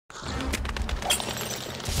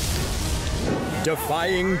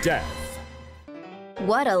defying death.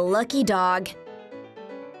 What a lucky dog.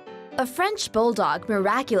 A French bulldog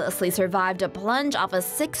miraculously survived a plunge off a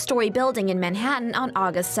 6-story building in Manhattan on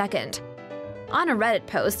August 2nd. On a Reddit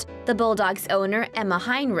post, the bulldog's owner, Emma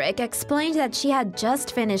Heinrich, explained that she had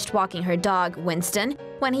just finished walking her dog, Winston,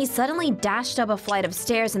 when he suddenly dashed up a flight of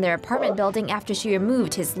stairs in their apartment building after she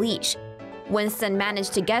removed his leash. Winston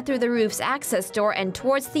managed to get through the roof's access door and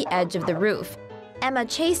towards the edge of the roof. Emma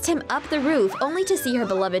chased him up the roof only to see her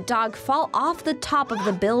beloved dog fall off the top of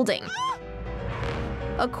the building.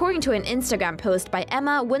 According to an Instagram post by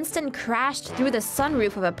Emma, Winston crashed through the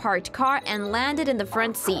sunroof of a parked car and landed in the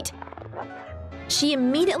front seat. She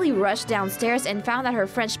immediately rushed downstairs and found that her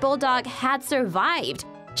French bulldog had survived.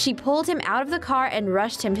 She pulled him out of the car and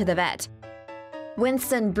rushed him to the vet.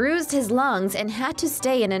 Winston bruised his lungs and had to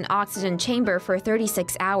stay in an oxygen chamber for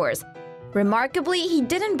 36 hours. Remarkably, he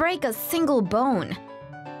didn't break a single bone.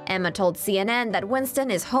 Emma told CNN that Winston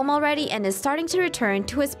is home already and is starting to return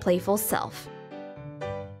to his playful self.